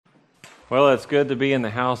Well, it's good to be in the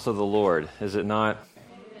house of the Lord, is it not?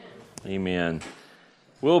 Amen.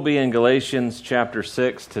 We'll be in Galatians chapter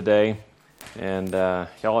 6 today, and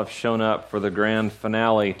y'all have shown up for the grand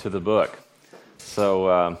finale to the book.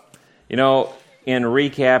 So, in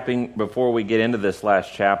recapping, before we get into this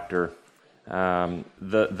last chapter,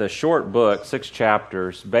 the short book, 6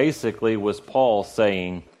 chapters, basically was Paul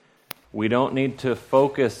saying, we don't need to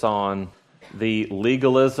focus on the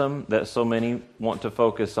legalism that so many want to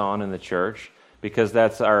focus on in the church, because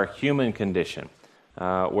that's our human condition,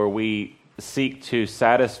 where we seek to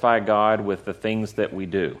satisfy God with the things that we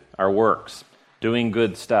do, our works, doing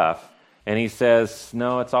good stuff. And he says,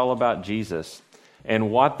 no, it's all about Jesus.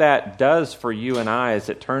 And what that does for you and I is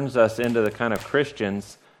it turns us into the kind of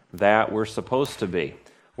Christians that we're supposed to be,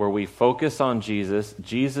 where we focus on Jesus.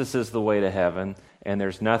 Jesus is the way to heaven, and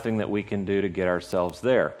there's nothing that we can do to get ourselves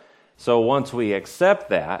there. So once we accept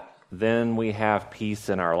that, then we have peace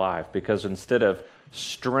in our life, because instead of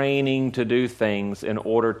straining to do things in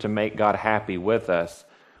order to make God happy with us,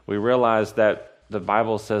 we realize that the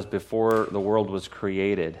Bible says before the world was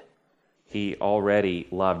created, He already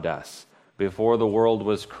loved us. Before the world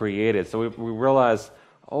was created. So we realize,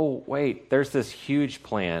 oh, wait, there's this huge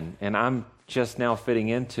plan, and I'm just now fitting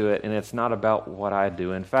into it, and it's not about what I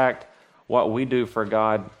do. In fact, what we do for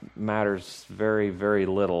God matters very, very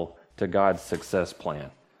little to God's success plan,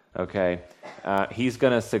 okay? He's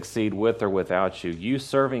going to succeed with or without you. You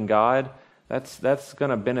serving God, that's going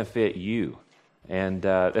to benefit you. And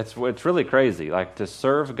it's really crazy. Like, to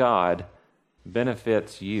serve God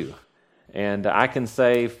benefits you. And I can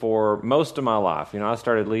say for most of my life, I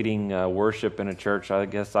started leading worship in a church, I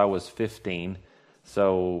guess I was 15,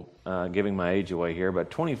 so giving my age away here, but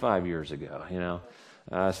 25 years ago,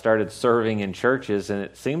 I started serving in churches, and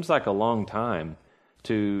it seems like a long time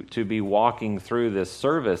to be walking through this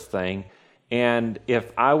service thing. And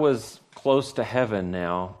if I was close to heaven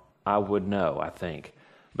now, I would know, I think.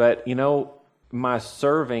 But, my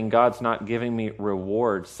serving, God's not giving me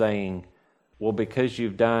reward saying, well, because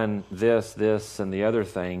you've done this, and the other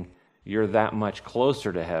thing, you're that much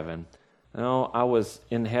closer to heaven. No, I was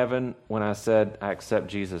in heaven when I said I accept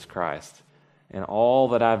Jesus Christ. And all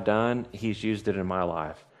that I've done, He's used it in my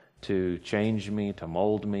life to change me, to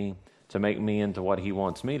mold me, to make me into what He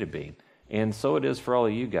wants me to be. And so it is for all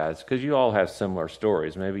of you guys, because you all have similar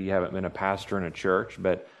stories. Maybe you haven't been a pastor in a church,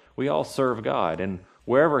 but we all serve God. And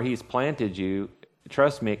wherever He's planted you,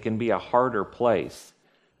 trust me, it can be a harder place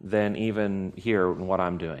than even here in what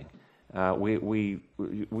I'm doing. We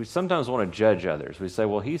sometimes want to judge others. We say,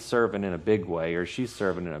 well, he's serving in a big way, or she's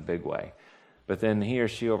serving in a big way. But then he or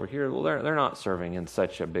she over here, well, they're not serving in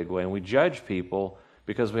such a big way. And we judge people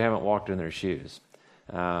because we haven't walked in their shoes.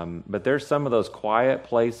 But there's some of those quiet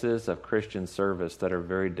places of Christian service that are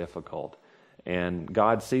very difficult. And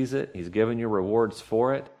God sees it. He's given you rewards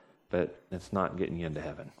for it, but it's not getting you into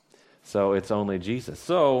heaven. So it's only Jesus.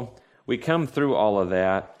 So we come through all of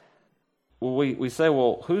that. We say,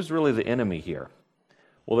 well, who's really the enemy here?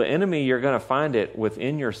 Well, the enemy, you're going to find it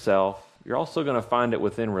within yourself. You're also going to find it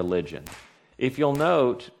within religion. If you'll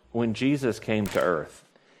note, when Jesus came to earth,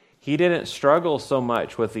 He didn't struggle so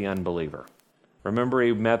much with the unbeliever. Remember,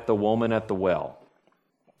 He met the woman at the well.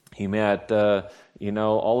 He met,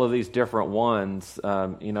 all of these different ones,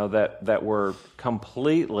 that were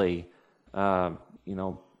completely,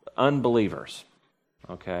 unbelievers.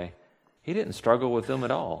 Okay? He didn't struggle with them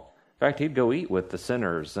at all. In fact, He'd go eat with the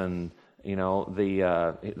sinners and,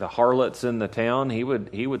 the harlots in the town. He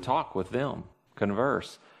would talk with them,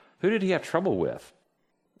 converse. Who did He have trouble with?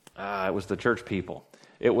 It was the church people.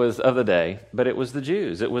 It was of the day, but it was the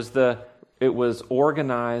Jews. It was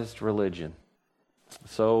organized religion.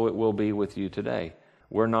 So it will be with you today.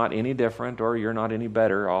 We're not any different, or you're not any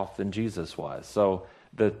better off than Jesus was. So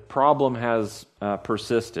the problem has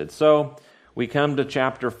persisted. So we come to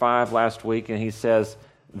chapter 5 last week, and he says,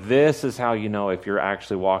 this is how you know if you're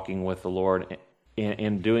actually walking with the Lord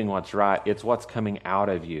and doing what's right. It's what's coming out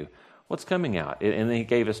of you. What's coming out? And then he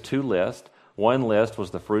gave us 2 lists. One list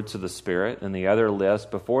was the fruits of the Spirit, and the other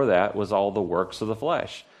list before that was all the works of the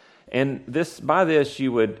flesh. And by this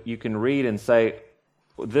you can read and say,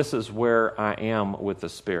 this is where I am with the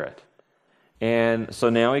Spirit. And so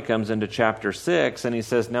now he comes into chapter 6, and he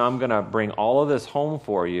says, now I'm going to bring all of this home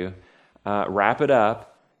for you, wrap it up.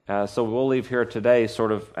 So we'll leave here today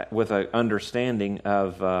sort of with an understanding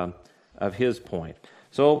of his point.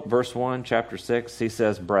 So verse 1, chapter 6, he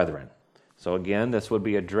says, brethren. So again, this would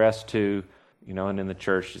be addressed to, and in the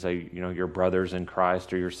church, you say, your brothers in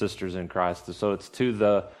Christ or your sisters in Christ. So it's to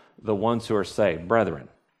the ones who are saved, brethren.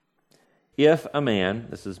 If a man,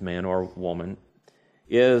 this is man or woman,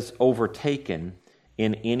 is overtaken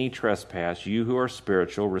in any trespass. You who are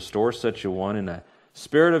spiritual, restore such a one in a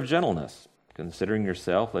spirit of gentleness, considering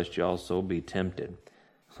yourself, lest you also be tempted.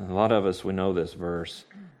 A lot of us, we know this verse.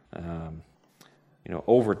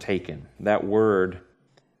 Overtaken. That word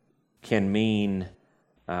can mean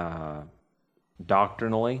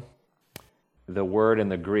doctrinally. The word in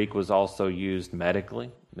the Greek was also used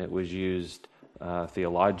medically. It was used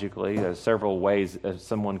theologically. There's several ways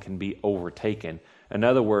someone can be overtaken. In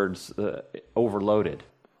other words, overloaded.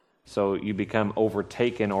 So you become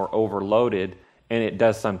overtaken or overloaded, and it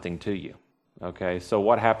does something to you. Okay, so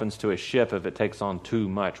what happens to a ship if it takes on too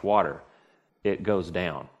much water? It goes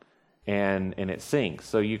down, and it sinks.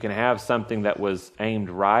 So you can have something that was aimed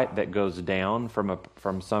right that goes down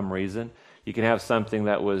from some reason. You can have something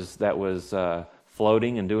that was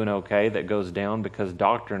floating and doing okay that goes down because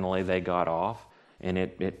doctrinally they got off, and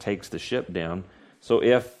it takes the ship down. So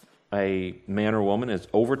if a man or woman is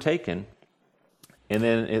overtaken, and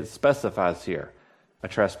then it specifies here, a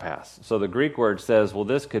trespass. So the Greek word says, well,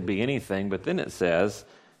 this could be anything, but then it says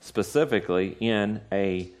specifically in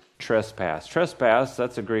a trespass. Trespass,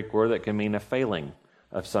 that's a Greek word that can mean a failing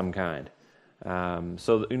of some kind.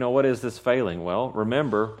 So what is this failing? Well,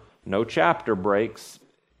 remember, no chapter breaks.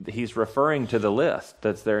 He's referring to the list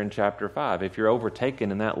that's there in chapter 5. If you're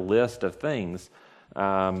overtaken in that list of things,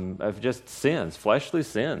 of just sins, fleshly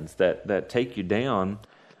sins that take you down,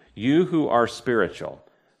 you who are spiritual.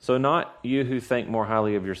 So not you who think more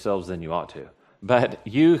highly of yourselves than you ought to, but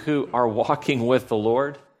you who are walking with the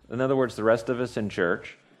Lord, in other words, the rest of us in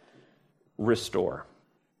church, restore.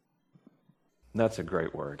 That's a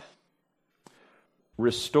great word.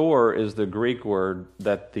 Restore is the Greek word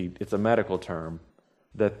it's a medical term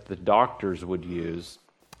that the doctors would use,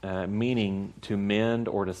 meaning to mend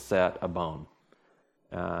or to set a bone.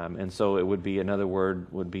 And so it would be, another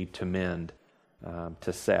word would be to mend,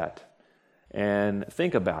 to set. And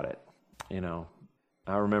think about it.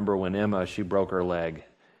 I remember when Emma, she broke her leg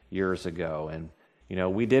years ago, and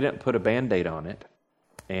we didn't put a Band-Aid on it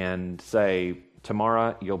and say,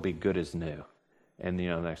 tomorrow you'll be good as new. And the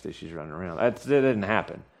next day she's running around. That didn't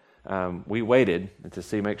happen. We waited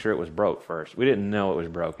to make sure it was broke first. We didn't know it was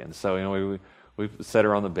broken. So we set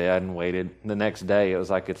her on the bed and waited. The next day it was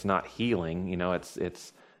like it's not healing.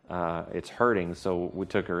 It's hurting. So we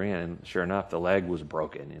took her in, and sure enough, the leg was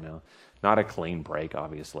broken. Not a clean break,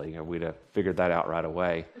 obviously. We'd have figured that out right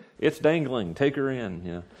away. It's dangling. Take her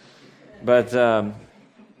in. But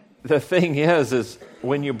the thing is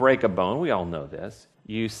when you break a bone, we all know this,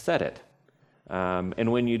 you set it.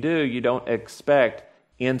 And when you do, you don't expect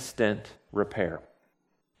instant repair.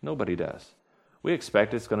 Nobody does. We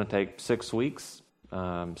expect it's going to take 6 weeks,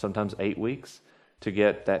 sometimes 8 weeks, to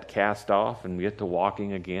get that cast off and get to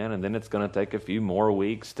walking again. And then it's going to take a few more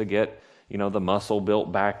weeks to get the muscle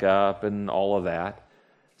built back up and all of that.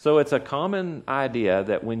 So it's a common idea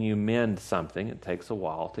that when you mend something, it takes a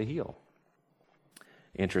while to heal.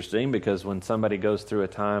 Interesting, because when somebody goes through a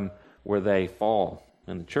time where they fall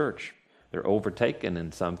in the church, they're overtaken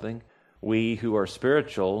in something, we who are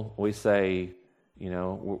spiritual, we say,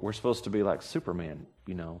 we're supposed to be like Superman,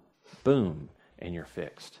 boom, and you're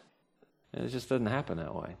fixed. And it just doesn't happen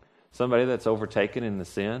that way. Somebody that's overtaken in the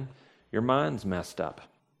sin, your mind's messed up.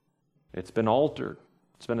 It's been altered.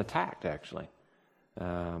 It's been attacked, actually.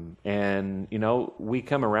 And we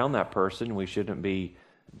come around that person. We shouldn't be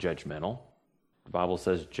judgmental. The Bible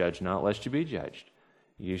says, judge not lest you be judged.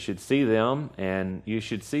 You should see them, and you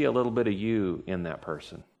should see a little bit of you in that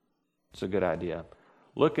person. It's a good idea.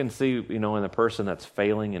 Look and see, in the person that's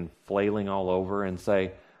failing and flailing all over, and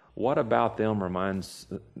say, what about them reminds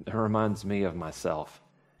me of myself?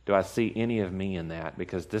 Do I see any of me in that?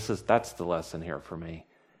 Because that's the lesson here for me.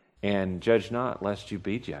 And judge not, lest you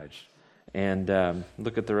be judged. And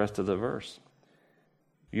look at the rest of the verse.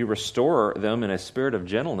 You restore them in a spirit of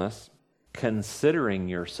gentleness, considering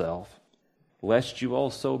yourself, lest you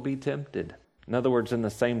also be tempted. In other words, in the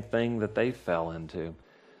same thing that they fell into.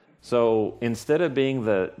 So instead of being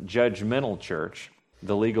the judgmental church,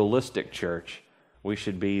 the legalistic church, we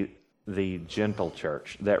should be the gentle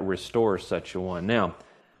church that restores such a one. Now,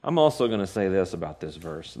 I'm also going to say this about this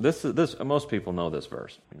verse. This most people know this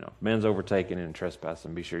verse. Man's overtaken in trespass,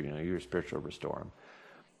 and be sure you're spiritual, restore him.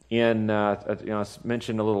 And I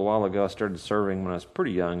mentioned a little while ago, I started serving when I was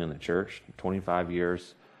pretty young in the church, 25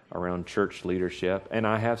 years around church leadership, and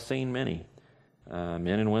I have seen many men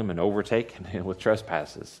and women overtaken with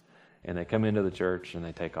trespasses, and they come into the church and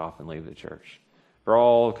they take off and leave the church for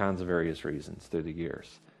all kinds of various reasons through the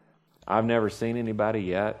years. I've never seen anybody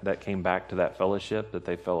yet that came back to that fellowship that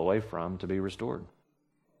they fell away from to be restored.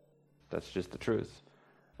 That's just the truth.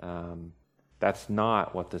 That's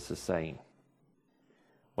not what this is saying.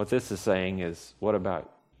 What this is saying is, what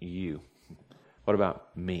about you? What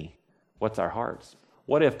about me? What's our hearts?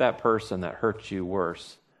 What if that person that hurts you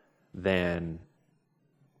worse than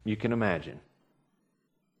you can imagine?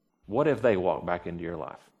 What if they walk back into your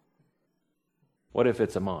life? What if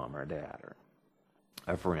it's a mom or a dad or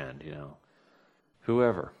a friend,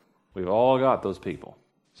 whoever? We've all got those people.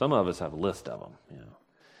 Some of us have a list of them,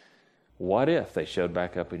 What if they showed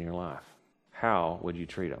back up in your life? How would you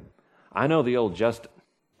treat them? I know the old Justin,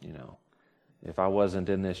 if I wasn't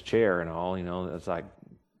in this chair and all, it's like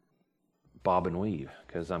bob and weave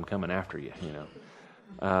because I'm coming after you,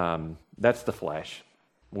 That's the flesh.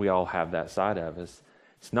 We all have that side of us.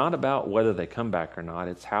 It's not about whether they come back or not.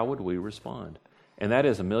 It's how would we respond? And that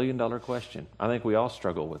is $1 million question. I think we all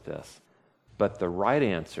struggle with this. But the right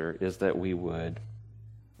answer is that we would,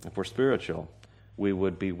 if we're spiritual, we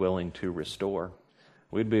would be willing to restore.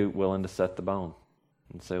 We'd be willing to set the bone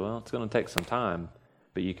and say, well, it's going to take some time,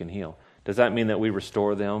 but you can heal. Does that mean that we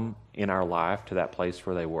restore them in our life to that place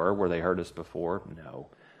where they were, where they hurt us before? No.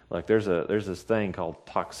 Like there's this thing called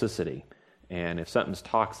toxicity. And if something's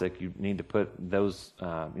toxic, you need to put those,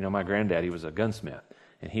 my granddad, he was a gunsmith,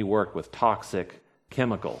 and he worked with toxic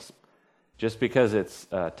chemicals. Just because it's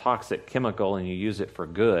a toxic chemical and you use it for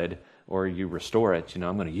good or you restore it,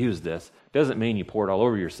 I'm going to use this, doesn't mean you pour it all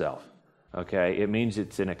over yourself. Okay? It means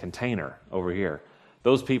it's in a container over here.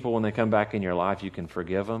 Those people, when they come back in your life, you can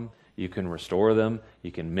forgive them, you can restore them,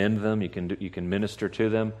 you can mend them, you can minister to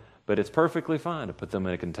them, but it's perfectly fine to put them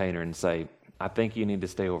in a container and say, I think you need to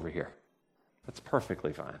stay over here. That's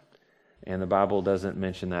perfectly fine. And the Bible doesn't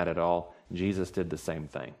mention that at all. Jesus did the same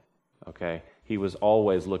thing. Okay? He was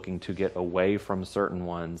always looking to get away from certain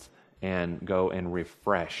ones and go and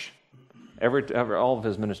refresh. All of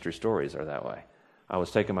his ministry stories are that way. I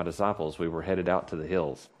was taking my disciples. We were headed out to the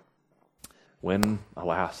hills when,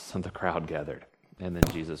 alas, the crowd gathered. And then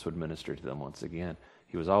Jesus would minister to them once again.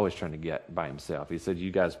 He was always trying to get by himself. He said,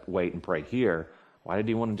 you guys wait and pray here. Why did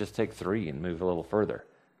he want to just take 3 and move a little further?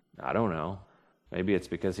 I don't know. Maybe it's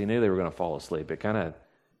because he knew they were going to fall asleep. It kind of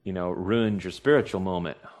ruins your spiritual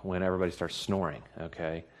moment when everybody starts snoring,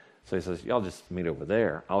 okay? So he says, y'all just meet over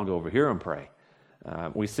there. I'll go over here and pray.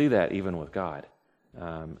 We see that even with God.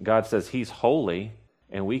 God says he's holy,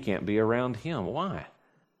 and we can't be around him. Why?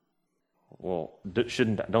 Well,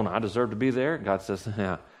 don't I deserve to be there? God says,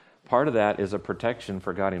 yeah. Part of that is a protection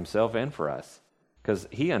for God himself and for us, because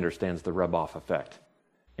he understands the rub-off effect.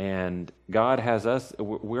 And God has us,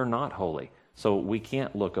 we're not holy, so we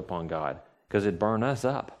can't look upon God, because it'd burn us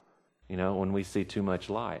up, when we see too much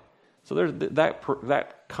light. So there's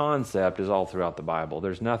that concept is all throughout the Bible.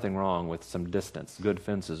 There's nothing wrong with some distance. Good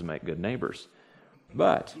fences make good neighbors.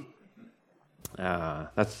 But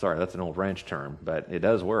that's an old ranch term, but it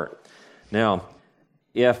does work. Now,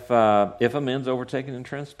 if a man's overtaken in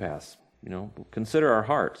trespass, consider our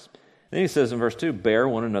hearts. Then he says in verse 2, bear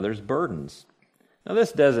one another's burdens. Now,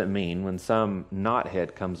 this doesn't mean when some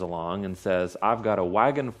knothead comes along and says, I've got a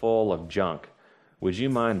wagon full of junk, would you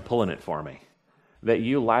mind pulling it for me? That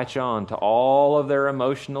you latch on to all of their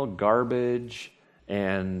emotional garbage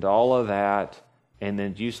and all of that, and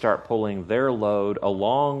then you start pulling their load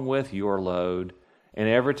along with your load, and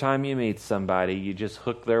every time you meet somebody, you just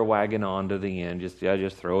hook their wagon on to the end. Just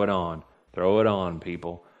throw it on. Throw it on,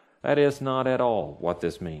 people. That is not at all what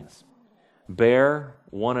this means. Bear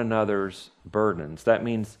one another's burdens. That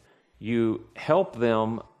means you help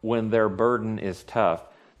them when their burden is tough.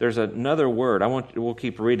 There's another word. We'll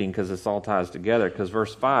keep reading because this all ties together. Because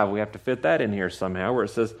verse 5, we have to fit that in here somehow, where it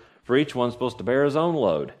says, for each one's supposed to bear his own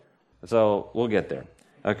load. So we'll get there.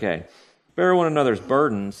 Okay. Bear one another's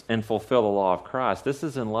burdens and fulfill the law of Christ. This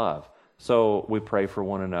is in love. So we pray for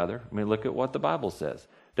one another. I mean, look at what the Bible says.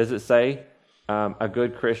 Does it say a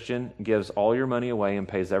good Christian gives all your money away and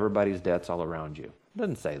pays everybody's debts all around you? It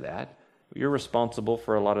doesn't say that. You're responsible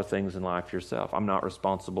for a lot of things in life yourself. I'm not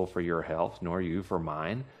responsible for your health, nor you for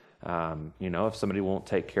mine. If somebody won't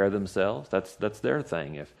take care of themselves, that's their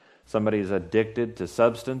thing. If somebody's addicted to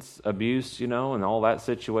substance abuse, and all that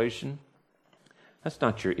situation, that's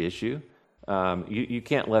not your issue. You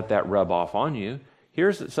can't let that rub off on you.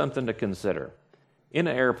 Here's something to consider. In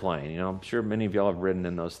an airplane, I'm sure many of y'all have ridden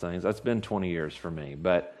in those things. That's been 20 years for me,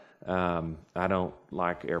 but I don't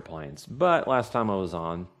like airplanes. But last time I was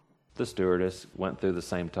on, the stewardess went through the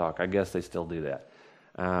same talk. I guess they still do that.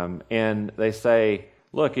 And they say,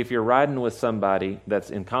 look, if you're riding with somebody that's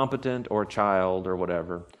incompetent or a child or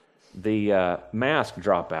whatever, the mask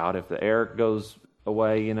drop out if the air goes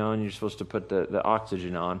away, and you're supposed to put the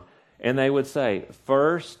oxygen on. And they would say,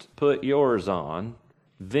 first put yours on,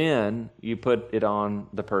 then you put it on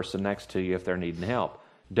the person next to you if they're needing help.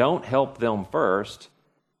 Don't help them first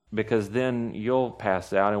because then you'll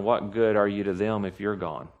pass out, and what good are you to them if you're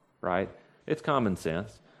gone, right? It's common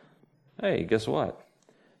sense. Hey, guess what?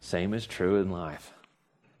 Same is true in life.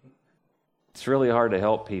 It's really hard to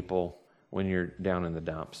help people when you're down in the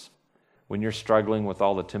dumps, when you're struggling with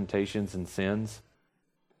all the temptations and sins,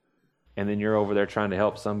 and then you're over there trying to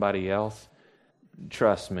help somebody else.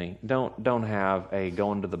 Trust me, don't have a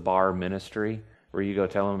going to the bar ministry where you go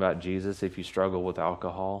tell them about Jesus if you struggle with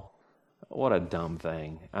alcohol. What a dumb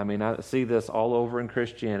thing. I mean, I see this all over in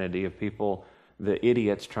Christianity of people, the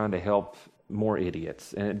idiots trying to help more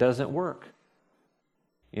idiots, and it doesn't work.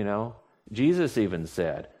 You know, Jesus even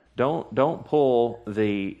said, don't pull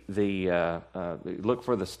the look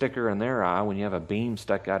for the sticker in their eye when you have a beam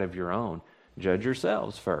stuck out of your own. Judge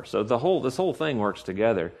yourselves first. So this whole thing works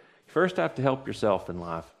together. You first have to help yourself in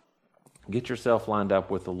life. Get yourself lined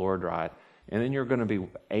up with the Lord right, and then you're going to be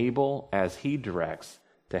able, as He directs,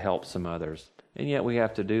 to help some others. And yet we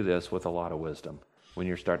have to do this with a lot of wisdom when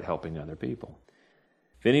you start helping other people.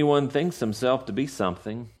 If anyone thinks himself to be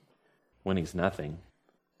something when he's nothing,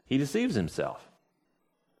 he deceives himself.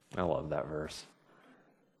 I love that verse.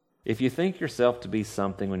 If you think yourself to be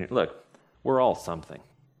something when look, we're all something.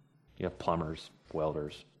 You have plumbers,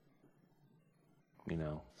 welders,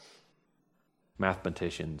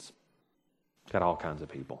 mathematicians, got all kinds of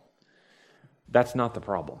people. That's not the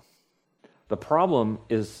problem. The problem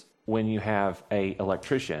is when you have an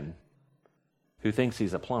electrician who thinks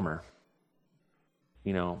he's a plumber,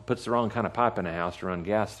 puts the wrong kind of pipe in a house to run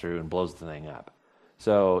gas through and blows the thing up.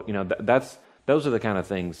 So, those are the kind of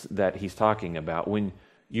things that he's talking about. When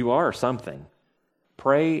you are something,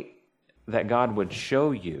 pray that God would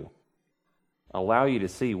show you, allow you to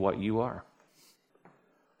see what you are.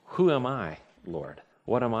 Who am I, Lord?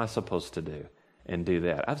 What am I supposed to do? And do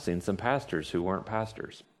that. I've seen some pastors who weren't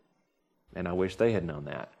pastors, and I wish they had known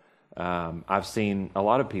that. I've seen a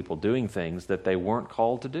lot of people doing things that they weren't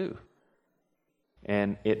called to do,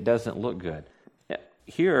 and it doesn't look good.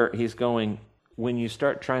 Here, he's going, when you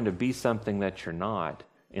start trying to be something that you're not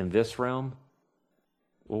in this realm,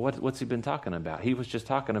 well, what's he been talking about? He was just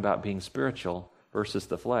talking about being spiritual versus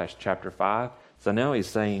the flesh, chapter 5. So now he's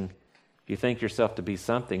saying, if you think yourself to be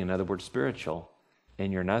something, in other words, spiritual,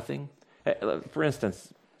 and you're nothing. For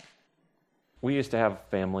instance, we used to have a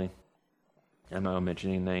family, I'm not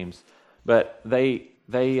mentioning names, but they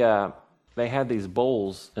had these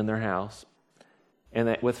bowls in their house, and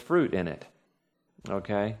that with fruit in it,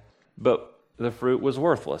 okay? But the fruit was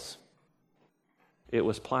worthless. It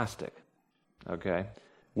was plastic, okay?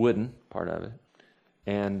 Wooden, part of it.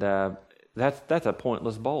 And that's a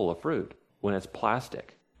pointless bowl of fruit when it's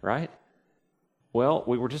plastic, right? Well,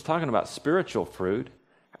 we were just talking about spiritual fruit.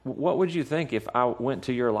 What would you think if I went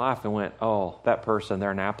to your life and went, oh, that person,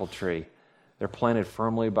 they're an apple tree. They're planted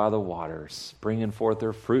firmly by the waters, bringing forth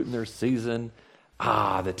their fruit in their season.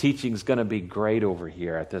 The teaching's going to be great over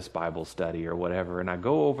here at this Bible study or whatever. And I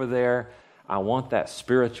go over there, I want that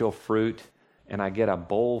spiritual fruit, and I get a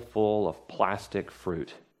bowl full of plastic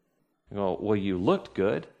fruit. I go, well, you looked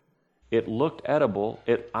good. It looked edible.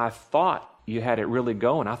 I thought you had it really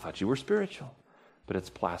going. I thought you were spiritual. But it's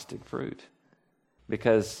plastic fruit.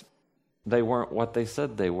 Because they weren't what they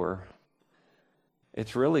said they were.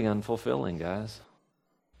 It's really unfulfilling, guys.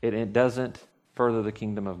 It doesn't further the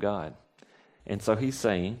kingdom of God. And so he's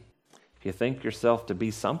saying, if you think yourself to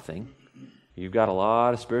be something, you've got a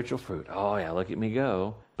lot of spiritual fruit. Oh yeah, look at me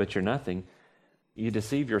go. But you're nothing. You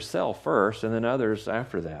deceive yourself first and then others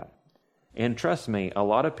after that. And trust me, a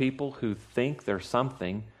lot of people who think they're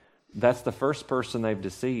something, that's the first person they've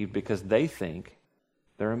deceived because they think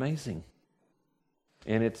they're amazing.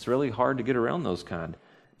 And it's really hard to get around those kind.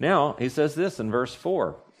 Now, he says this in verse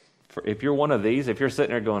 4. If you're one of these, if you're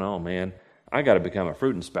sitting there going, oh man, I got to become a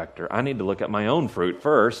fruit inspector. I need to look at my own fruit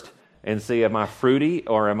first and see, am I fruity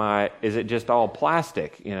or is it just all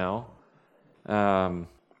plastic,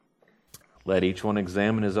 Let each one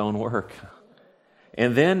examine his own work.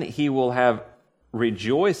 And then he will have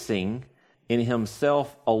rejoicing in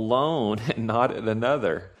himself alone and not in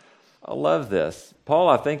another. I love this. Paul,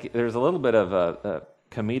 I think there's a little bit of a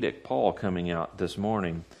comedic Paul coming out this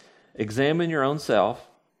morning. Examine your own self,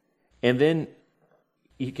 and then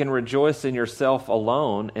you can rejoice in yourself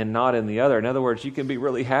alone and not in the other. In other words, you can be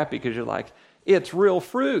really happy because you're like, it's real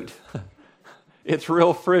fruit. It's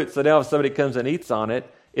real fruit. So now if somebody comes and eats on it,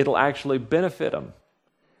 it'll actually benefit them.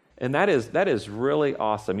 And that is really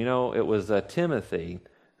awesome. It was Timothy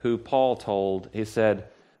who Paul told, he said,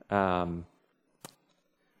 don't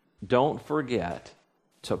forget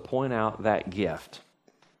to point out that gift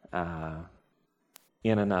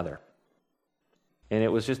in another. And it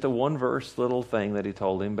was just a one-verse little thing that he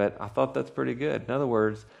told him, but I thought that's pretty good. In other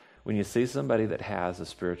words, when you see somebody that has a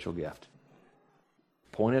spiritual gift,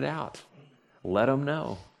 point it out. Let them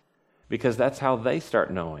know. Because that's how they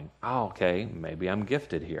start knowing, oh, okay, maybe I'm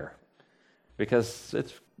gifted here. Because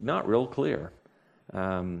it's not real clear.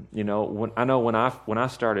 When I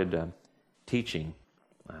started teaching,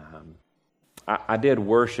 I did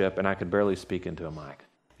worship, and I could barely speak into a mic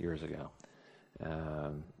years ago.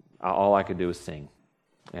 All I could do was sing,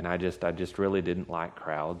 and I just really didn't like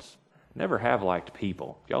crowds. Never have liked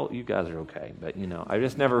people. You guys are okay, but I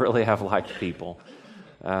just never really have liked people,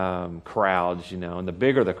 crowds. And the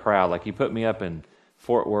bigger the crowd, like you put me up in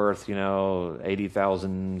Fort Worth,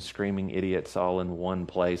 80,000 screaming idiots all in one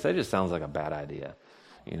place. That just sounds like a bad idea,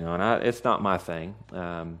 and it's not my thing.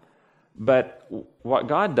 But what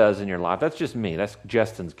God does in your life, that's just me. That's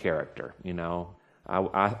Justin's character,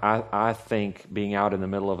 I think being out in the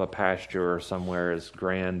middle of a pasture or somewhere is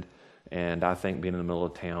grand, and I think being in the middle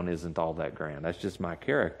of town isn't all that grand. That's just my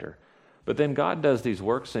character. But then God does these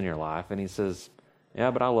works in your life, and he says,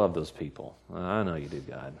 yeah, but I love those people. I know you do,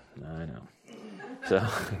 God. I know.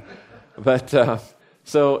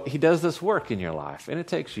 So he does this work in your life, and it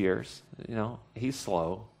takes years. He's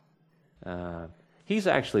slow. He's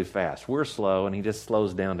actually fast. We're slow, and he just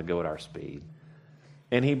slows down to go at our speed.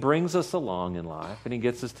 And he brings us along in life, and he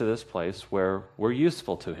gets us to this place where we're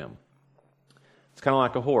useful to him. It's kind of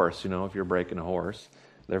like a horse, if you're breaking a horse.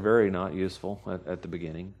 They're very not useful at the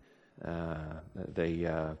beginning.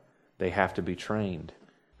 They have to be trained.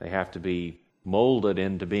 They have to be molded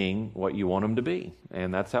into being what you want them to be.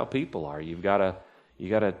 And that's how people are. You got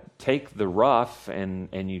to take the rough, and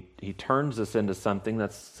he turns us into something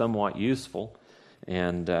that's somewhat useful.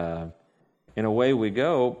 And in a way we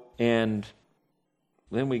go, and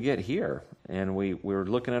then we get here, and we're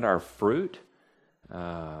looking at our fruit.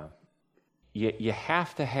 You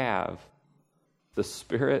have to have the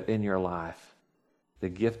Spirit in your life, the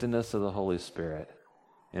giftedness of the Holy Spirit,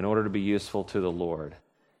 in order to be useful to the Lord,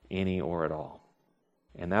 any or at all.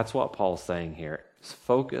 And that's what Paul's saying here.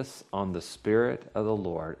 Focus on the Spirit of the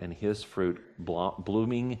Lord and his fruit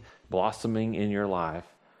blossoming in your life,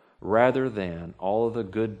 rather than all of the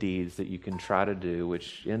good deeds that you can try to do,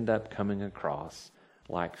 which end up coming across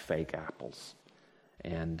like fake apples.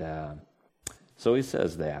 And so he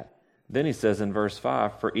says that. Then he says in verse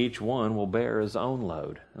 5, for each one will bear his own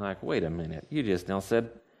load. I'm like, wait a minute. You just now said,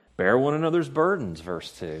 bear one another's burdens,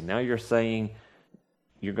 verse 2. Now you're saying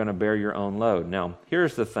you're going to bear your own load. Now,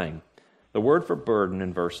 here's the thing. The word for burden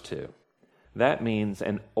in verse 2, that means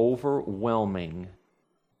an overwhelming,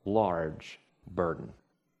 large burden.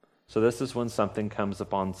 So this is when something comes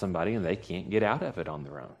upon somebody and they can't get out of it on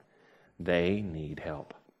their own. They need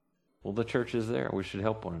help. Well, the church is there. We should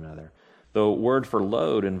help one another. The word for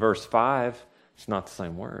load in verse 5, it's not the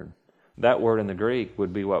same word. That word in the Greek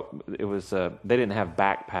would be what it was. They didn't have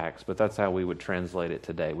backpacks, but that's how we would translate it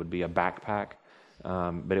today. It would be a backpack,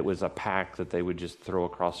 but it was a pack that they would just throw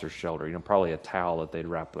across their shoulder. Probably a towel that they'd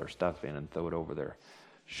wrap their stuff in and throw it over their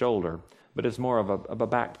shoulder. But it's more of a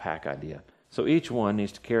backpack idea. So each one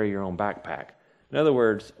needs to carry your own backpack. In other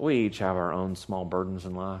words, we each have our own small burdens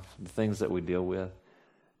in life, the things that we deal with.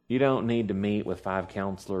 You don't need to meet with 5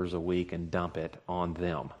 counselors a week and dump it on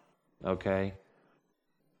them, okay?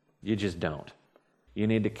 You just don't. You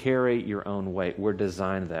need to carry your own weight. We're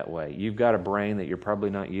designed that way. You've got a brain that you're probably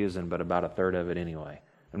not using, but about a third of it anyway.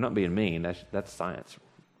 I'm not being mean. That's science.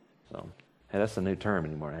 So, hey, that's a new term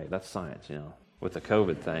anymore. Hey, that's science, with the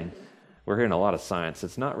COVID thing. We're hearing a lot of science.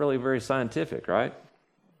 It's not really very scientific, right?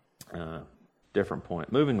 Different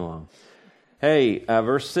point. Moving along. Hey,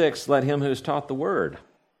 verse 6, let him who's taught the word.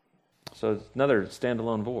 So it's another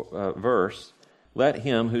standalone verse. Let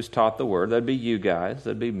him who's taught the word, that'd be you guys,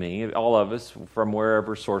 that'd be me, all of us from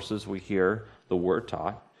wherever sources we hear the word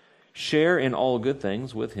taught, share in all good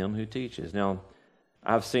things with him who teaches. Now,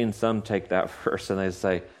 I've seen some take that verse and they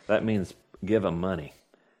say, that means give them money.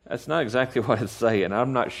 That's not exactly what it's saying.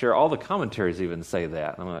 I'm not sure. All the commentaries even say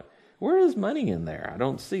that. I'm like, where is money in there? I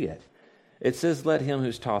don't see it. It says, let him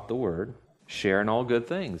who's taught the word share in all good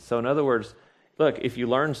things. So in other words, look, if you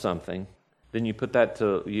learn something, then you put that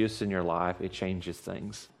to use in your life, it changes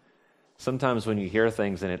things. Sometimes when you hear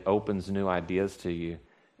things and it opens new ideas to you,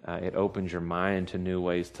 it opens your mind to new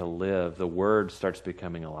ways to live, the word starts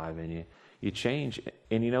becoming alive in you. You change.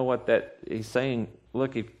 And you know what that he's saying?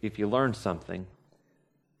 Look, if you learn something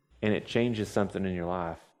and it changes something in your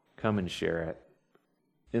life, come and share it.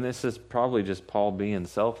 And this is probably just Paul being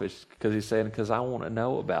selfish because he's saying, because I want to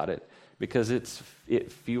know about it, because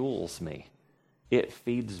it fuels me. It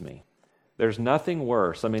feeds me. There's nothing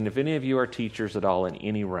worse. I mean, if any of you are teachers at all in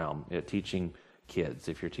any realm, teaching kids,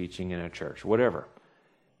 if you're teaching in a church, whatever,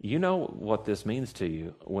 You know what this means to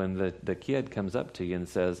you when the kid comes up to you and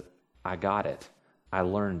says, I got it, I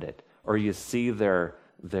learned it. Or you see their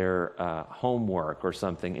homework or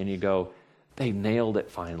something and you go, they nailed it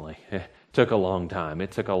finally. It took a long time.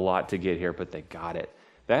 It took a lot to get here, but they got it.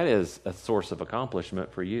 That is a source of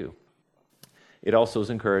accomplishment for you. It also is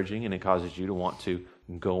encouraging, and it causes you to want to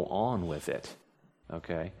go on with it.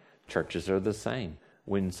 Okay? Churches are the same.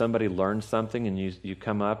 When somebody learns something and you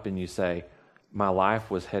come up and you say, my life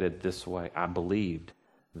was headed this way. I believed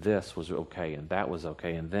this was okay and that was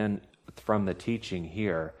okay. And then from the teaching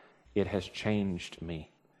here, it has changed me.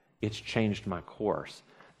 It's changed my course.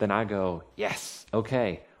 Then I go, yes,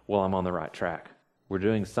 okay, well, I'm on the right track. We're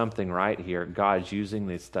doing something right here. God's using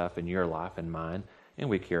this stuff in your life and mine, and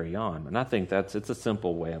we carry on. And I think it's a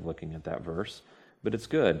simple way of looking at that verse, but it's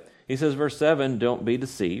good. He says, verse 7, don't be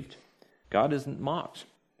deceived. God isn't mocked.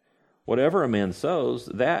 Whatever a man sows,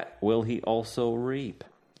 that will he also reap.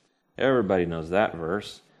 Everybody knows that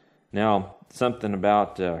verse. Now, something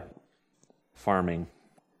about farming.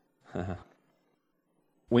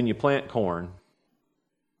 When you plant corn,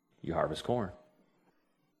 you harvest corn.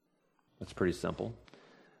 That's pretty simple.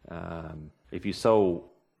 If you sow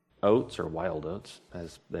oats or wild oats,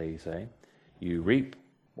 as they say, you reap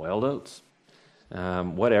wild oats.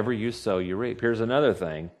 Whatever you sow, you reap. Here's another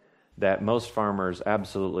thing that most farmers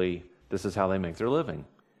absolutely, this is how they make their living.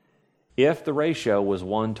 If the ratio was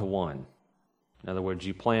 1-to-1, in other words,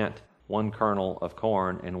 you plant one kernel of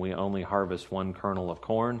corn and we only harvest one kernel of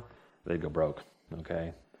corn, they'd go broke,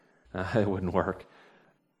 okay? It wouldn't work.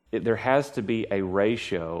 There has to be a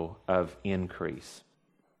ratio of increase,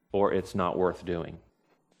 or it's not worth doing.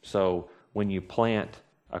 So when you plant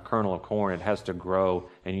a kernel of corn, it has to grow,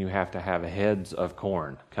 and you have to have heads of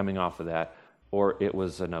corn coming off of that, or it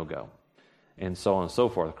was a no-go. And so on and so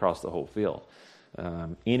forth across the whole field.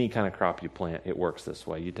 Any kind of crop you plant, it works this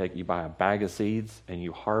way. You buy a bag of seeds, and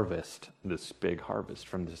you harvest this big harvest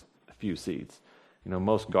from just a few seeds. You know,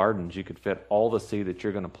 most gardens, you could fit all the seed that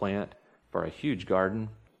you're going to plant for a huge garden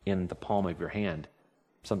in the palm of your hand.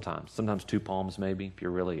 Sometimes 2 palms maybe, if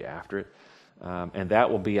you're really after it. And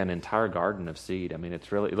that will be an entire garden of seed. I mean,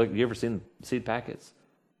 it's really, look, you ever seen seed packets?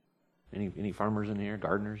 Any farmers in here,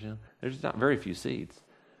 gardeners? You know, there's not very few seeds.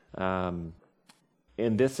 And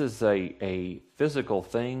this is a physical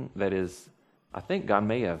thing that is, I think God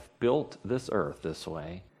may have built this earth this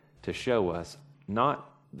way to show us not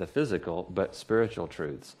the physical, but spiritual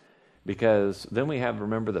truths. Because then we have,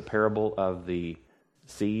 remember the parable of the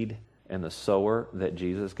seed and the sower that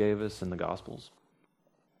Jesus gave us in the Gospels?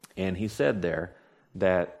 And he said there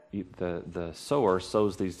that the sower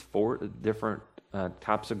sows these 4 different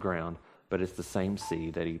types of ground, but it's the same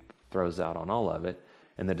seed that he throws out on all of it.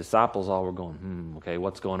 And the disciples all were going, okay,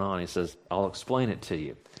 what's going on? He says, I'll explain it to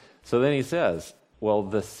you. So then he says, well,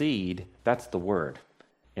 the seed, that's the word,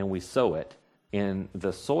 and we sow it. And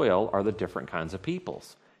the soil are the different kinds of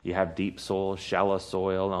peoples. You have deep soil, shallow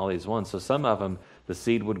soil, and all these ones. So some of them, the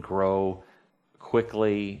seed would grow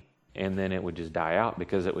quickly, and then it would just die out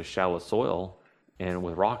because it was shallow soil and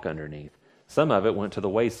with rock underneath. Some of it went to the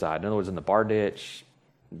wayside. In other words, in the bar ditch,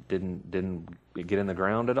 didn't get in the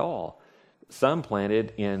ground at all. Some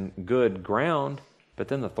planted in good ground, but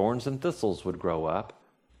then the thorns and thistles would grow up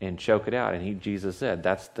and choke it out. And Jesus said,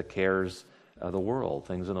 that's the cares of the world,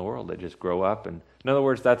 things in the world that just grow up. And in other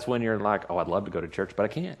words, that's when you're like, oh, I'd love to go to church, but I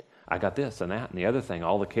can't. I got this and that and the other thing.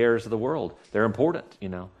 All the cares of the world, they're important, you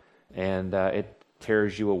know. And it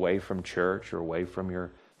tears you away from church or away from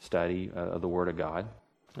your study of the Word of God.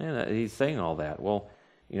 And he's saying all that. Well,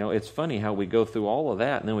 you know, it's funny how we go through all of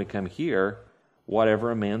that, and then we come here,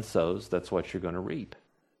 whatever a man sows, that's what you're going to reap.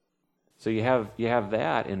 So you have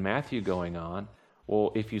that in Matthew going on.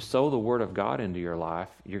 Well, if you sow the Word of God into your life,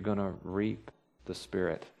 you're going to reap the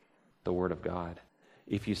Spirit, the Word of God.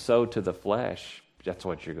 If you sow to the flesh, that's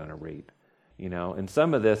what you're going to reap. You know, and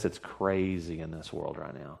some of this, it's crazy in this world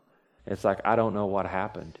right now. It's like, I don't know what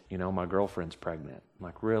happened. You know, my girlfriend's pregnant. I'm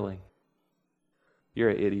like, really? You're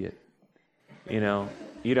an idiot. You know,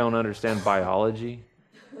 you don't understand biology?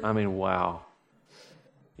 I mean, wow.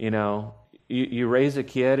 You know, you raise a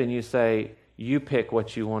kid and you say, you pick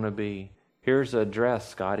what you want to be. Here's a dress,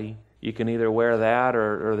 Scotty. You can either wear that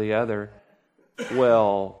or the other.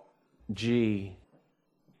 Well, gee,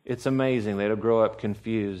 it's amazing they'll grow up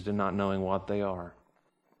confused and not knowing what they are.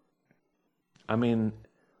 I mean,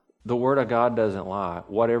 the Word of God doesn't lie.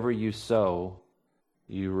 Whatever you sow,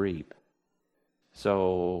 you reap.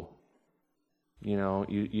 So, you know,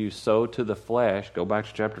 you sow to the flesh. Go back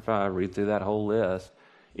to chapter 5, read through that whole list.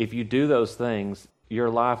 If you do those things, your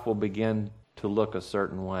life will begin to look a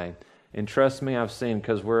certain way. And trust me, I've seen,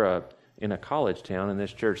 because we're in a college town in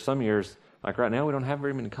this church. Some years, like right now, we don't have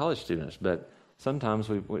very many college students, but sometimes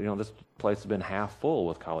this place has been half full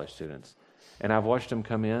with college students. And I've watched them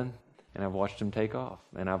come in, and I've watched them take off,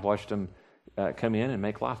 and I've watched them come in and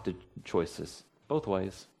make life choices both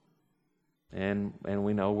ways. And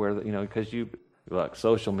we know where, because look,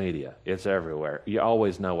 social media, it's everywhere. You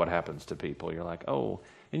always know what happens to people. You're like, oh,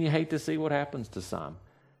 and you hate to see what happens to some.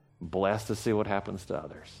 Blessed to see what happens to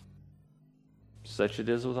others. Such it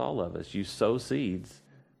is with all of us. You sow seeds,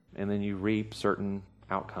 and then you reap certain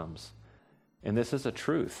outcomes. And this is a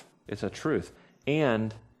truth. It's a truth.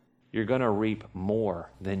 And you're going to reap more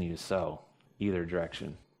than you sow, either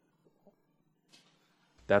direction.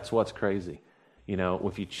 That's what's crazy.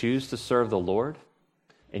 If you choose to serve the Lord,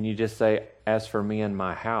 and you just say, as for me and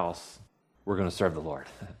my house, we're going to serve the Lord.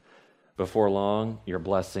 Before long, you're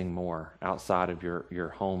blessing more outside of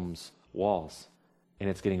your home's walls. And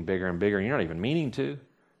it's getting bigger and bigger, and you're not even meaning to.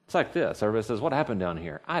 It's like this. Everybody says, what happened down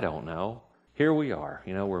here? I don't know. Here we are.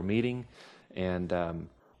 We're meeting. And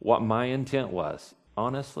what my intent was,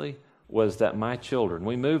 honestly, was that my children,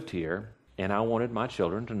 we moved here, and I wanted my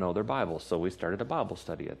children to know their Bible. So we started a Bible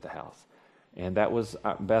study at the house. And that was,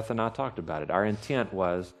 Beth and I talked about it. Our intent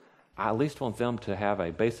was, I at least want them to have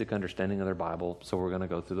a basic understanding of their Bible, so we're going to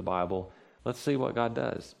go through the Bible. Let's see what God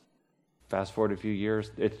does. Fast forward a few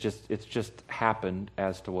years, it's just happened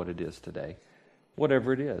as to what it is today.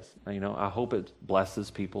 Whatever it is. I hope it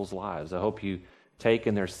blesses people's lives. I hope you take,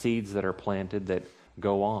 and there's seeds that are planted that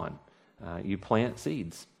go on. You plant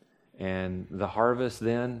seeds. And the harvest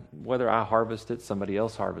then, whether I harvest it, somebody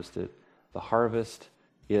else harvests it, the harvest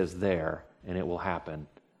is there, and it will happen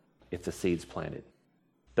if the seed's planted.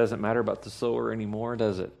 Doesn't matter about the sower anymore,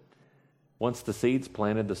 does it? Once the seed's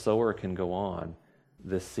planted, the sower can go on.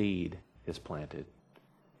 The seed is planted.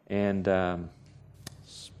 And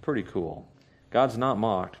it's pretty cool. God's not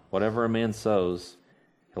mocked. Whatever a man sows,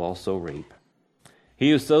 he'll also reap. He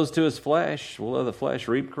who sows to his flesh will of the flesh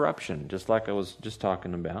reap corruption, just like I was just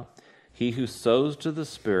talking about. He who sows to the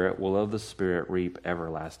Spirit will of the Spirit reap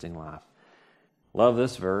everlasting life. Love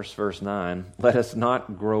this verse, verse 9. Let us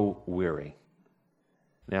not grow weary.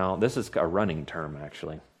 Now, this is a running term,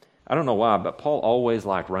 actually. I don't know why, but Paul always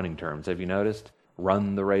liked running terms. Have you noticed?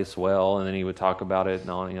 Run the race well, and then he would talk about it,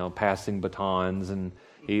 passing batons, and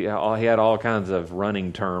he had all kinds of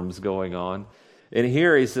running terms going on. And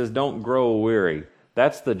here he says, don't grow weary.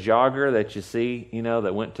 That's the jogger that you see,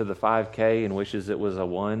 that went to the 5K and wishes it was a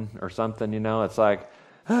 1 or something, It's like,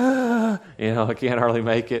 I can't hardly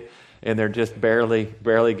make it. And they're just barely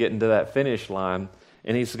getting to that finish line.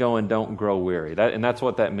 And he's going, don't grow weary. And that's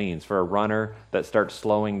what that means for a runner that starts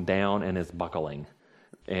slowing down and is buckling.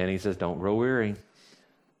 And he says, don't grow weary.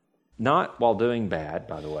 Not while doing bad,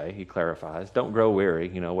 by the way, he clarifies. Don't grow weary,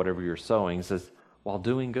 whatever you're sowing. He says, while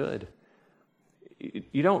doing good.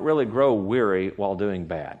 You don't really grow weary while doing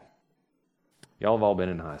bad. Y'all have all been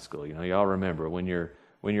in high school. Y'all remember when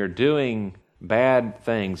you're doing bad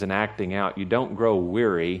things and acting out, you don't grow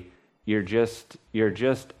weary. You're just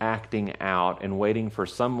acting out and waiting for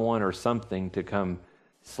someone or something to come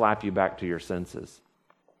slap you back to your senses.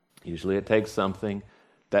 Usually it takes something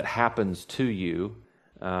that happens to you,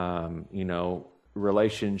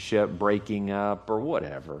 relationship breaking up or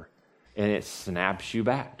whatever, and it snaps you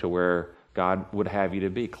back to where God would have you to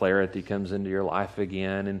be. Clarity comes into your life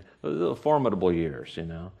again, and those formidable years,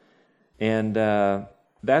 And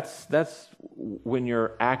that's when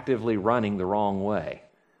you're actively running the wrong way.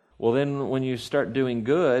 Well, then when you start doing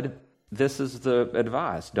good, this is the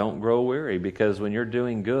advice. Don't grow weary, because when you're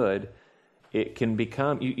doing good, it can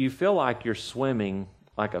become, you feel like you're swimming,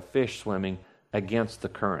 like a fish swimming against the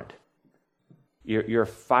current. You're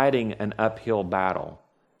fighting an uphill battle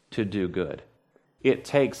to do good. It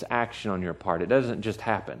takes action on your part. It doesn't just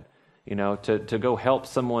happen. To go help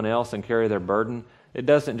someone else and carry their burden, it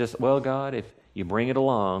doesn't just, well, God, if you bring it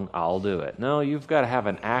along, I'll do it. No, you've got to have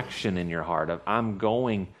an action in your heart of, I'm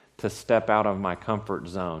going to step out of my comfort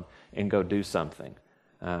zone and go do something.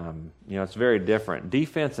 It's very different.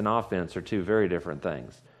 Defense and offense are two very different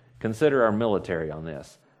things. Consider our military on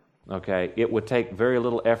this. Okay, it would take very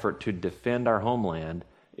little effort to defend our homeland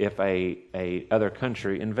if a other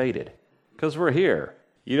country invaded. Because we're here.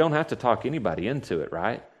 You don't have to talk anybody into it,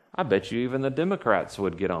 right? I bet you even the Democrats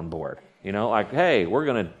would get on board. Hey, we're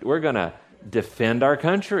gonna defend our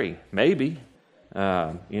country, maybe.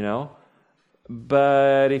 But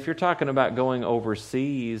if you're talking about going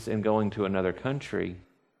overseas and going to another country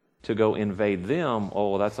to go invade them,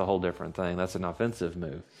 that's a whole different thing. That's an offensive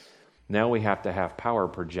move. Now we have to have power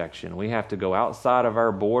projection. We have to go outside of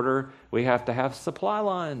our border. We have to have supply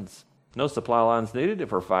lines. No supply lines needed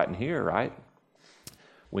if we're fighting here, right?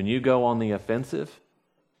 When you go on the offensive,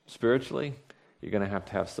 spiritually, you're going to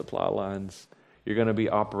have supply lines. You're going to be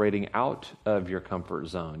operating out of your comfort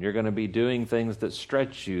zone. You're going to be doing things that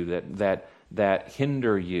stretch you, that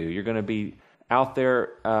hinder you. You're going to be out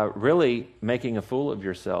there really making a fool of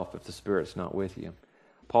yourself if the Spirit's not with you.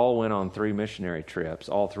 Paul went on 3 missionary trips.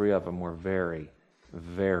 All 3 of them were very,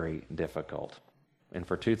 very difficult. And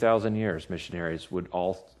for 2,000 years, missionaries would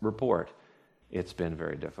all report it's been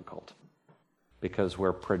very difficult because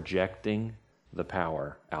we're projecting the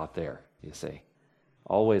power out there, you see.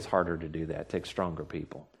 Always harder to do that. Take stronger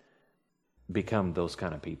people. Become those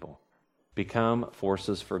kind of people. Become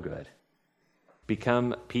forces for good.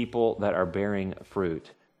 Become people that are bearing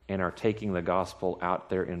fruit and are taking the gospel out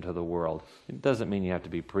there into the world. It doesn't mean you have to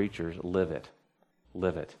be preachers. Live it.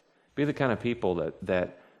 Live it. Be the kind of people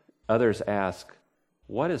that others ask,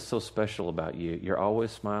 what is so special about you? You're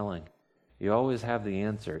always smiling. You always have the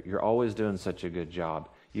answer. You're always doing such a good job.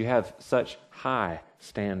 You have such high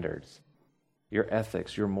standards. Your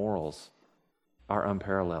ethics, your morals are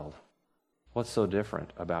unparalleled. What's so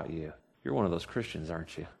different about you? You're one of those Christians,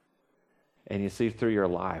 aren't you? And you see through your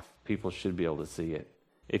life, people should be able to see it.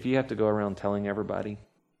 If you have to go around telling everybody,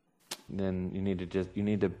 then you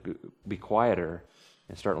need to be quieter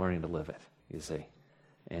and start learning to live it, you see.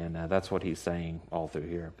 And that's what he's saying all through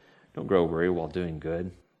here. Don't grow weary while doing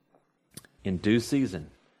good. In due season,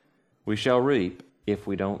 we shall reap if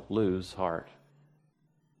we don't lose heart.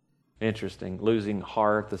 Interesting. Losing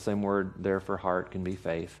heart, the same word there for heart can be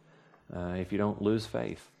faith. If you don't lose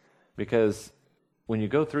faith. Because when you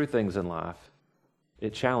go through things in life,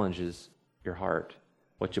 it challenges your heart,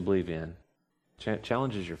 what you believe in.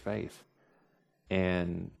 Challenges your faith.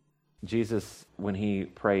 And Jesus, when he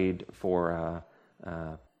prayed for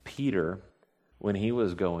Peter, when he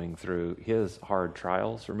was going through his hard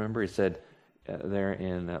trials, remember he said there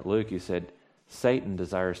in Luke, he said, Satan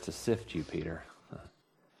desires to sift you, Peter.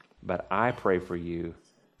 But I pray for you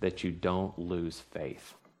that you don't lose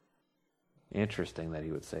faith. Interesting that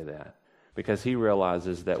he would say that. Because he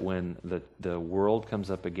realizes that when the world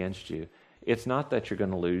comes up against you, it's not that you're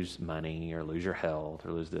going to lose money or lose your health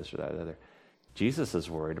or lose this or that or other. Jesus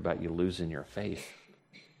is worried about you losing your faith.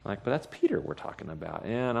 But that's Peter we're talking about.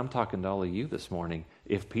 And I'm talking to all of you this morning.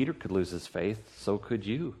 If Peter could lose his faith, so could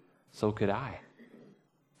you. So could I.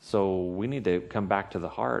 So we need to come back to the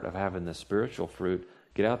heart of having the spiritual fruit.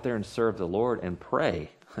 Get out there and serve the Lord and pray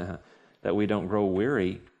that we don't grow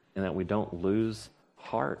weary and that we don't lose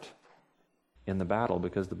heart in the battle,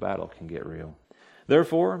 because the battle can get real.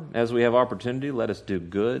 Therefore, as we have opportunity, let us do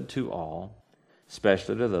good to all,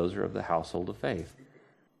 especially to those who are of the household of faith.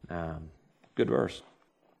 Good verse.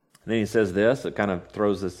 And then he says this, it kind of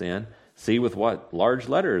throws this in. See with what large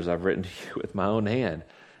letters I've written to you with my own hand.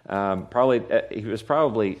 He was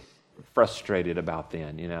probably frustrated about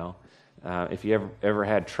then, if you ever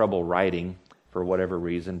had trouble writing for whatever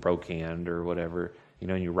reason, broke hand or whatever,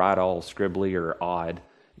 and you write all scribbly or odd,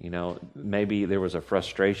 maybe there was a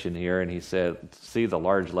frustration here, and he said, see the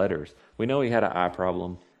large letters. We know he had an eye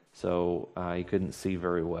problem, so he couldn't see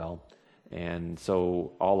very well. And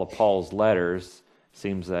so all of Paul's letters,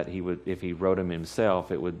 seems that he would, if he wrote them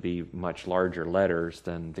himself, it would be much larger letters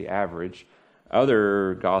than the average.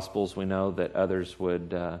 Other Gospels, we know that others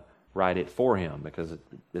would write it for him because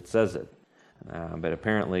it says it. But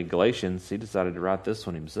apparently Galatians, he decided to write this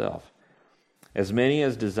one himself. As many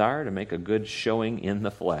as desire to make a good showing in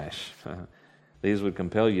the flesh. These would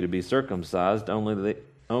compel you to be circumcised,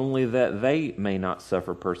 only that they may not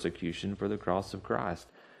suffer persecution for the cross of Christ.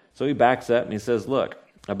 So he backs up and he says, look,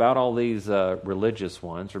 about all these religious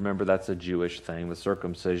ones, remember that's a Jewish thing, the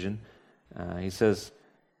circumcision. He says,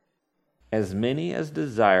 as many as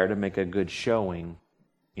desire to make a good showing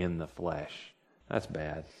in the flesh. That's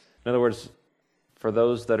bad. In other words, for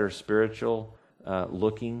those that are spiritual,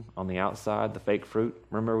 looking on the outside, the fake fruit,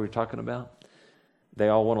 remember we were talking about? They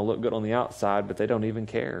all want to look good on the outside, but they don't even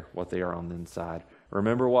care what they are on the inside.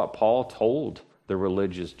 Remember what Paul told the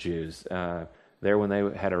religious Jews there when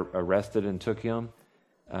they had arrested and took him?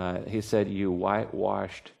 He said, you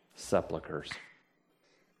whitewashed sepulchers.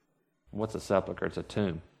 What's a sepulcher? It's a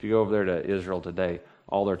tomb. If you go over there to Israel today,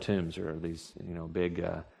 all their tombs are these,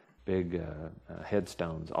 big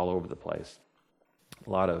headstones all over the place. A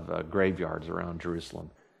lot of graveyards around Jerusalem.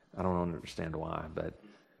 I don't understand why, but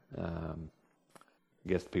I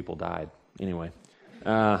guess people died. Anyway,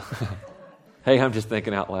 hey, I'm just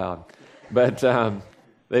thinking out loud. But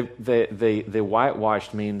the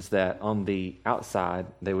whitewashed means that on the outside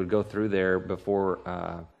they would go through there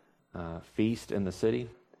before feast in the city,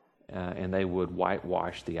 and they would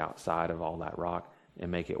whitewash the outside of all that rock and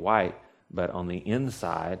make it white. but on the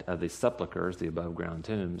inside of the sepulchres, the above-ground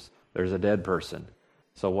tombs, there's a dead person.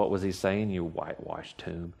 So what was he saying? You whitewashed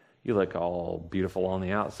tomb. You look all beautiful on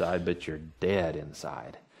the outside, but you're dead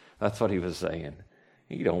inside. That's what he was saying.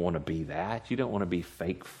 You don't want to be that. You don't want to be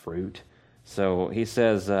fake fruit. So he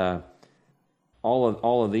says,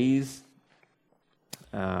 all of these,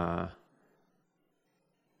 they're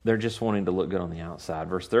just wanting to look good on the outside.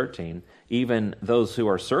 Verse 13, even those who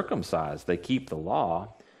are circumcised, they keep the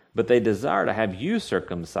law, but they desire to have you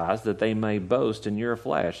circumcised that they may boast in your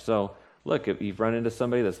flesh. So look, if you've run into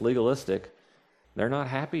somebody that's legalistic, they're not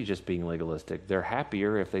happy just being legalistic. They're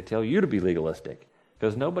happier if they tell you to be legalistic,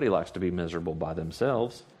 because nobody likes to be miserable by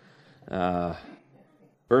themselves.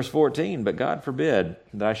 Verse 14, but God forbid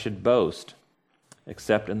that I should boast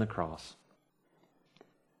except in the cross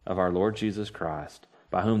of our Lord Jesus Christ,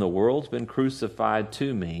 by whom the world's been crucified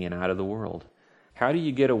to me and I to the world. How do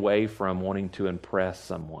you get away from wanting to impress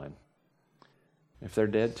someone? If they're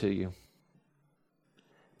dead to you.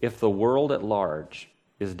 If the world at large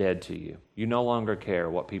is dead to you, you no longer care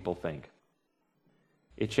what people think.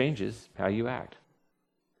 It changes how you act.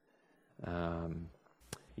 I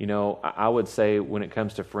would say when it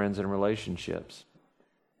comes to friends and relationships,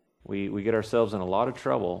 we get ourselves in a lot of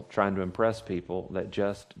trouble trying to impress people that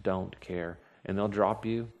just don't care. And they'll drop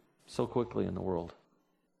you so quickly in the world.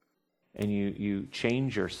 And you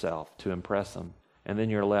change yourself to impress them. And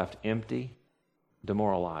then you're left empty,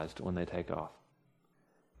 demoralized when they take off.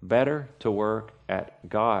 Better to work at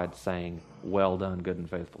God saying, well done, good and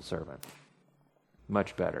faithful servant.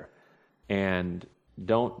 Much better. And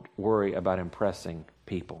don't worry about impressing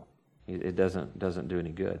people. It doesn't do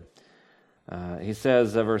any good. He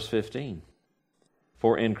says, verse 15,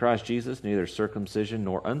 for in Christ Jesus neither circumcision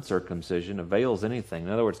nor uncircumcision avails anything. In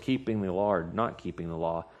other words, keeping the law or not keeping the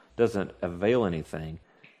law doesn't avail anything,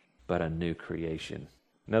 but a new creation.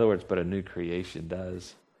 In other words, but a new creation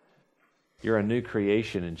does. You're a new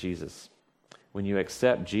creation in Jesus. When you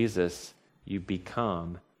accept Jesus, you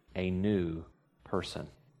become a new person.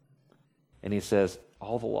 And he says,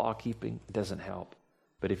 all the law keeping doesn't help.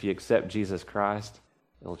 But if you accept Jesus Christ,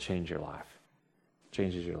 it'll change your life. It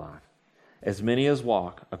changes your life. As many as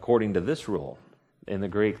walk according to this rule, in the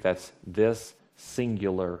Greek, that's this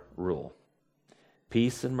singular rule.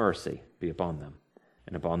 Peace and mercy be upon them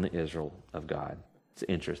and upon the Israel of God. It's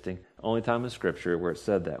interesting. Only time in Scripture where it's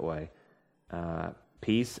said that way.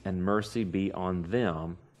 Peace and mercy be on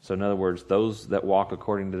them. So in other words, those that walk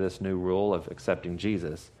according to this new rule of accepting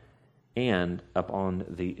Jesus, and upon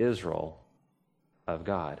the Israel of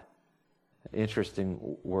God.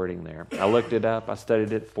 Interesting wording there. I looked it up. I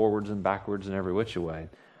studied it forwards and backwards and every which way.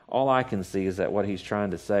 All I can see is that what he's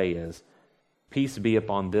trying to say is, peace be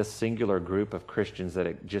upon this singular group of Christians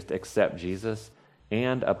that just accept Jesus,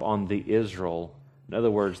 and upon the Israel. In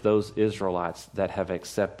other words, those Israelites that have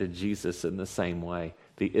accepted Jesus in the same way,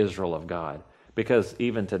 the Israel of God. Because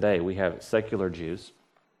even today we have secular Jews,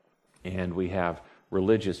 and we have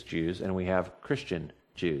religious Jews, and we have Christian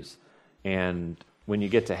Jews. And when you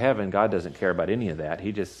get to heaven, God doesn't care about any of that.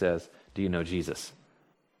 He just says, do you know Jesus?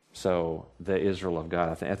 So the Israel of God,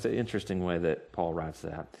 I think that's an interesting way that Paul writes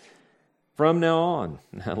that. From now on,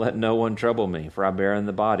 let no one trouble me, for I bear in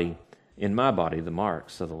my body, the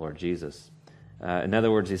marks of the Lord Jesus. In other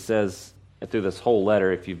words, he says through this whole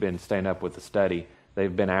letter, if you've been staying up with the study,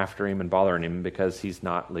 they've been after him and bothering him because he's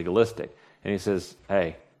not legalistic. And he says,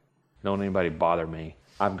 hey, don't anybody bother me.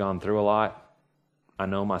 I've gone through a lot. I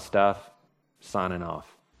know my stuff. Signing off.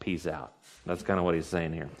 Peace out. That's kind of what he's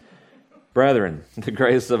saying here. Brethren, the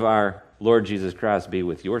grace of our Lord Jesus Christ be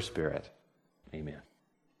with your spirit. Amen.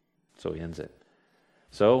 So he ends it.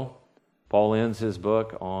 So Paul ends his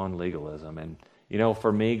book on legalism. And,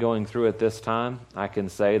 for me going through it this time, I can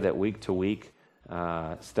say that week to week,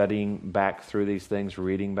 studying back through these things,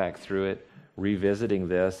 reading back through it, revisiting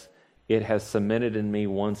this, it has cemented in me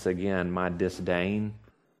once again my disdain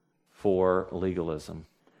for legalism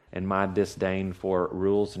and my disdain for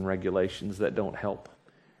rules and regulations that don't help,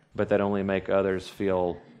 but that only make others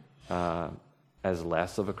feel as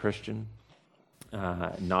less of a Christian,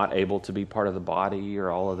 not able to be part of the body or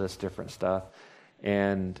all of this different stuff.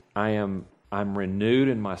 And I'm renewed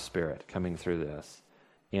in my spirit coming through this,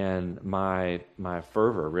 and my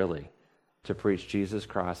fervor really to preach Jesus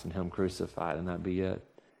Christ and Him crucified, and that be it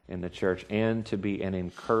in the church, and to be an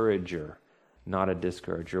encourager, not a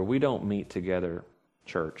discourager. We don't meet together,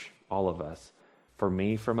 church, all of us, for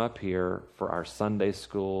me from up here, for our Sunday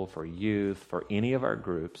school, for youth, for any of our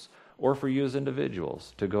groups, or for you as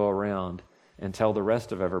individuals to go around and tell the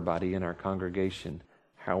rest of everybody in our congregation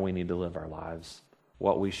how we need to live our lives,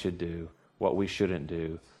 what we should do, what we shouldn't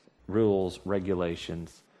do, rules,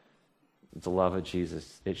 regulations. the love of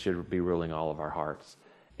Jesus. It should be ruling all of our hearts.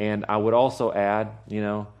 And I would also add,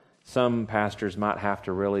 some pastors might have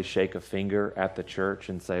to really shake a finger at the church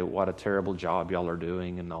and say, what a terrible job y'all are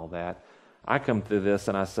doing and all that. I come through this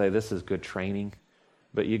and I say, this is good training,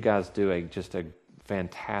 but you guys do just a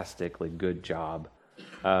fantastically good job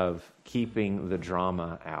of keeping the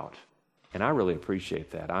drama out. And I really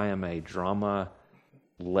appreciate that. I am a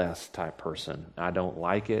drama-less type person. I don't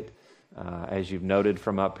like it. As you've noted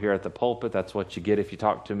from up here at the pulpit, that's what you get if you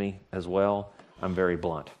talk to me as well. I'm very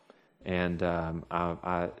blunt. And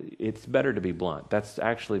it's better to be blunt. That's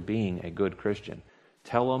actually being a good Christian.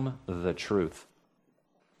 Tell them the truth.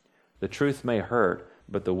 The truth may hurt,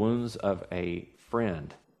 but the wounds of a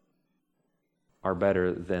friend are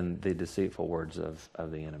better than the deceitful words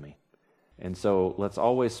of the enemy. And so let's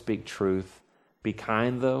always speak truth. Be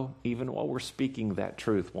kind, though, even while we're speaking that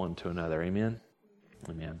truth one to another. Amen?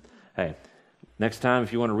 Amen. Hey, next time,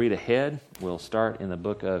 if you want to read ahead, we'll start in the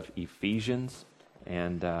book of Ephesians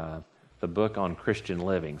and the book on Christian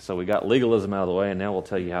living. So we got legalism out of the way, and now we'll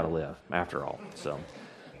tell you how to live, after all. So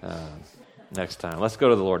next time, let's go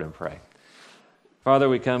to the Lord and pray. Father,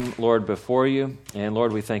 we come, Lord, before you, and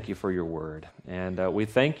Lord, we thank you for your word. And we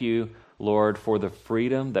thank you, Lord, for the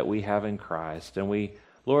freedom that we have in Christ. And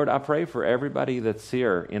Lord, I pray for everybody that's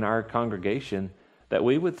here in our congregation that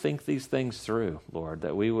we would think these things through, Lord,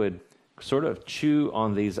 that we would sort of chew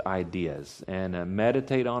on these ideas and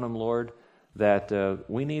meditate on them, Lord, that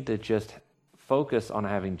we need to just focus on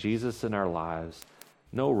having Jesus in our lives.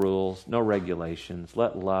 No rules, no regulations.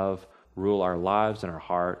 Let love rule our lives and our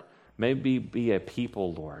heart. Maybe be a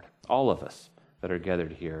people, Lord, all of us that are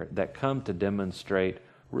gathered here, that come to demonstrate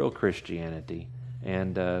real Christianity.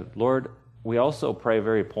 And Lord, we also pray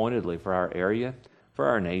very pointedly for our area, for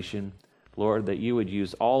our nation, Lord, that you would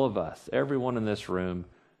use all of us, everyone in this room,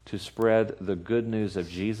 to spread the good news of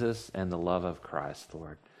Jesus and the love of Christ,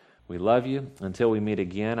 Lord. We love you. Until we meet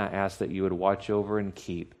again, I ask that you would watch over and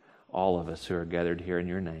keep all of us who are gathered here in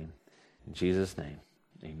your name. In Jesus' name,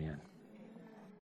 amen.